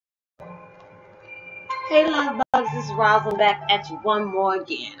Hey love bugs, this is Roslynn back at you one more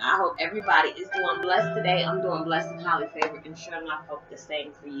again. I hope everybody is doing blessed today. I'm doing blessed and highly favored, and sure enough, I hope the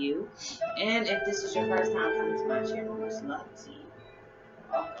same for you. And if this is your first time coming to my channel, much love to you.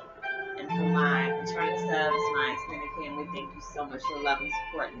 Welcome. And for my returning subs, my extended family, thank you so much for the love and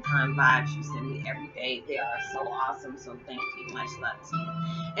support and kind vibes you send me every day. They are so awesome, so thank you. Much love to you.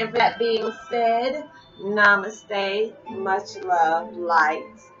 And for that being said, namaste, much love, light.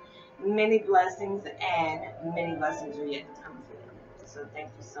 Many blessings and many blessings are yet to come for them. So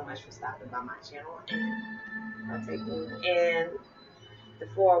thank you so much for stopping by my channel and partaking in the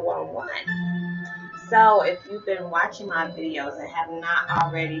 411. So if you've been watching my videos and have not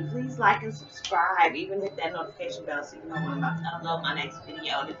already, please like and subscribe. Even hit that notification bell so you know when I'm about to upload my next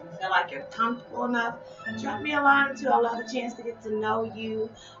video. And if you feel like you're comfortable enough, drop me a line or two. I'll love a chance to get to know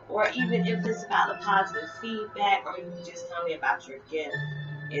you. Or even if it's about a positive feedback, or you can just tell me about your gift,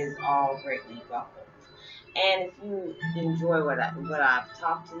 is all greatly welcome. And if you enjoy what I've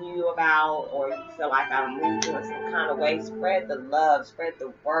talked to you about, or you feel like I'm moving in some kind of way, spread the love, spread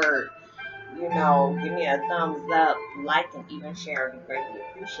the word. You know, give me a thumbs up, like, and even share. It'd be greatly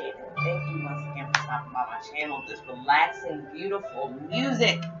appreciated. And thank you once again for stopping by my channel. This relaxing, beautiful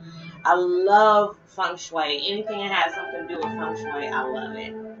music. I love feng shui. Anything that has something to do with feng shui, I love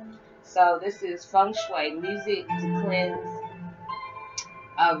it. So this is feng shui music to cleanse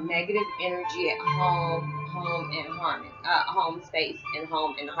of negative energy at home space and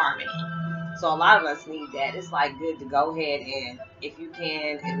home in harmony. So a lot of us need that. It's like good to go ahead and, if you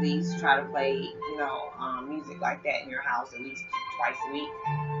can, at least try to play, music like that in your house at least twice a week.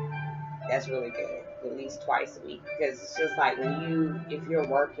 That's really good. At least twice a week, because it's just like if you're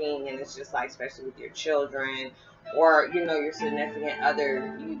working, and it's just like, especially with your children or your significant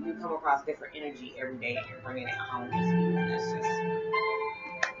other, you come across different energy every day, and you're bringing it home with you, and it's just.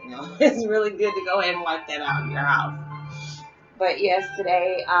 It's really good to go ahead and wipe that out of your house. But yes,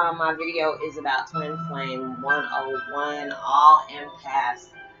 today my video is about Twin Flame 101, all empaths.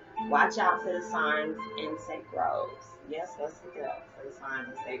 Watch out for the signs and Sychros. Yes, let's look it up for the signs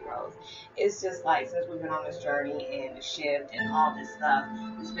and Sychros. It's just like, since we've been on this journey and the shift and all this stuff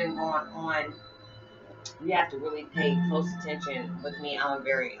that's been going on, you have to really pay close attention. With me, I'm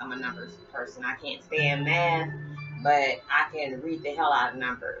a numbers person. I can't stand math, but I can read the hell out of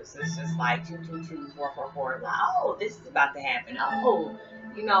numbers. It's just like 222 444. Like, oh, this is about to happen. Oh,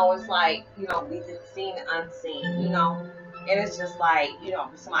 it's like, we did seen the unseen, and it's just like,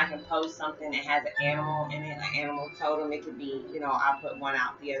 somebody can post something that has an animal in it, an animal totem. It could be, I put one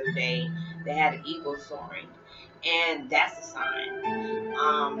out the other day that had an eagle soaring, and that's a sign.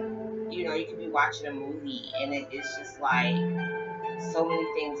 You could be watching a movie, and it's just like, so many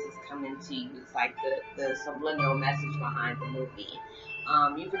things is coming to you. It's like the subliminal message behind the movie.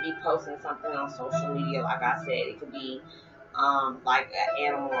 You could be posting something on social media, like I said. It could be like an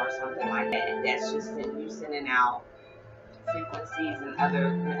animal or something like that. That's just you sending out frequencies, and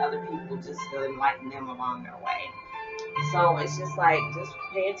other people just to enlighten them along their way. So it's just like, just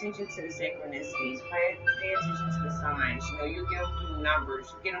pay attention to the synchronicities. Pay attention to the signs. You get them through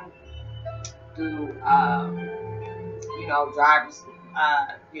numbers. You get them through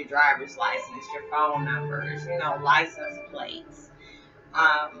your driver's license, your phone numbers, license plates.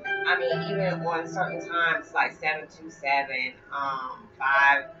 I mean, even on certain times, like 727,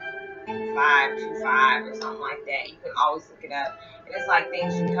 5525 or something like that. You can always look it up. And it's like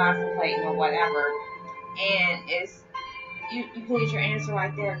things you're contemplating or whatever. And it's, you can get your answer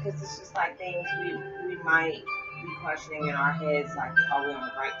right there, because it's just like things we might be questioning in our heads, like, are we on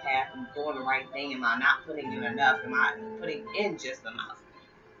the right path? Am I doing the right thing? Am I not putting in enough? Am I putting in just enough?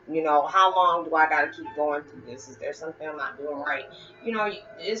 How long do I got to keep going through this? Is there something I'm not doing right?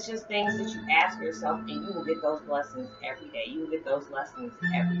 It's just things that you ask yourself, and you will get those blessings every day. You will get those lessons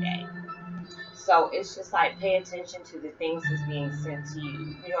every day. So it's just like, pay attention to the things that's being sent to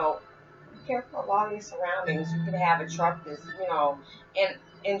you. Be careful of all your surroundings. You could have a truck that's,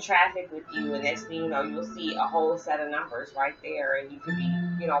 in traffic with you, and next thing you know, you'll see a whole set of numbers right there, and you could be,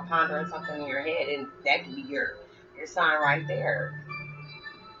 pondering something in your head, and that could be your sign right there.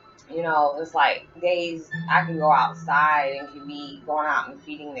 It's like days I can go outside and can be going out and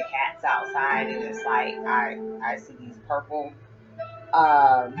feeding the cats outside, and it's like I see these purple, it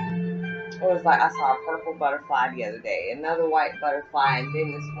was like, I saw a purple butterfly the other day, another white butterfly, and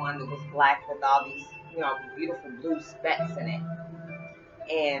then this one that was black with all these, beautiful blue specks in it.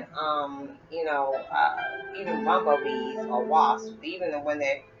 And, even bumblebees or wasps, even when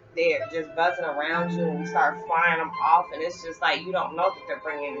they're just buzzing around you, and you start flying them off, and it's just like, you don't know that they're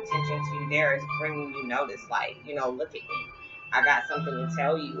bringing attention to you. They're bringing you notice, like, look at me. I got something to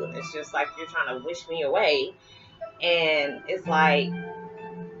tell you. And it's just like you're trying to wish me away. And it's like,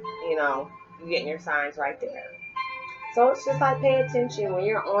 you know, you're getting your signs right there. So it's just like pay attention when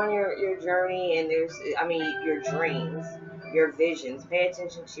you're on your journey, and there's, I mean, your dreams, your visions. Pay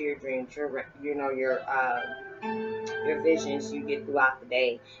attention to your dreams, your visions you get throughout the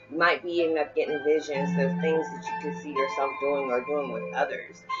day. You might be end up getting visions of things that you can see yourself doing or doing with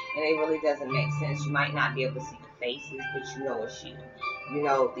others, and it really doesn't make sense. You might not be able to see the faces, but you know it's you. You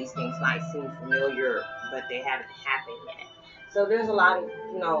know these things might seem familiar, but they haven't happened yet. So there's a lot of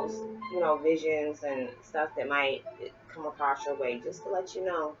visions and stuff that might come across your way, just to let you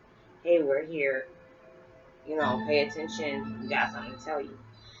know, hey, we're here. Pay attention. We got something to tell you.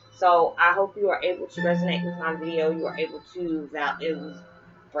 So I hope you are able to resonate with my video. You are able to it was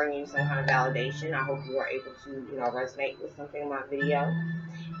bringing you some kind of validation. I hope you are able to resonate with something in my video.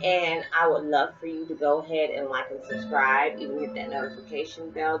 And I would love for you to go ahead and like and subscribe. Even hit that notification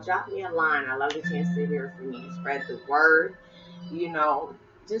bell. Drop me a line. I love the chance to hear from you. Spread the word.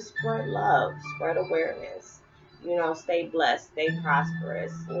 Just spread love. Spread awareness. Stay blessed. Stay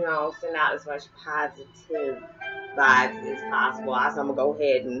prosperous. Send out as much positive vibes as possible. I'm going to go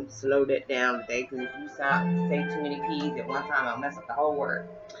ahead and slow that down today, because if you say too many P's at one time, I'll mess up the whole word.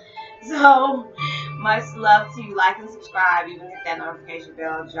 So, much love to you. Like and subscribe. Even hit that notification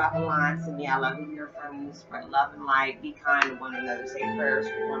bell. Drop a line to me. I love to hear from you. Spread love and light. Be kind to one another. Say prayers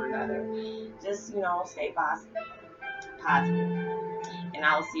for one another. Just, stay positive. And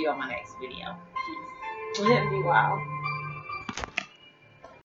I will see you on my next video. Peace. Be wild.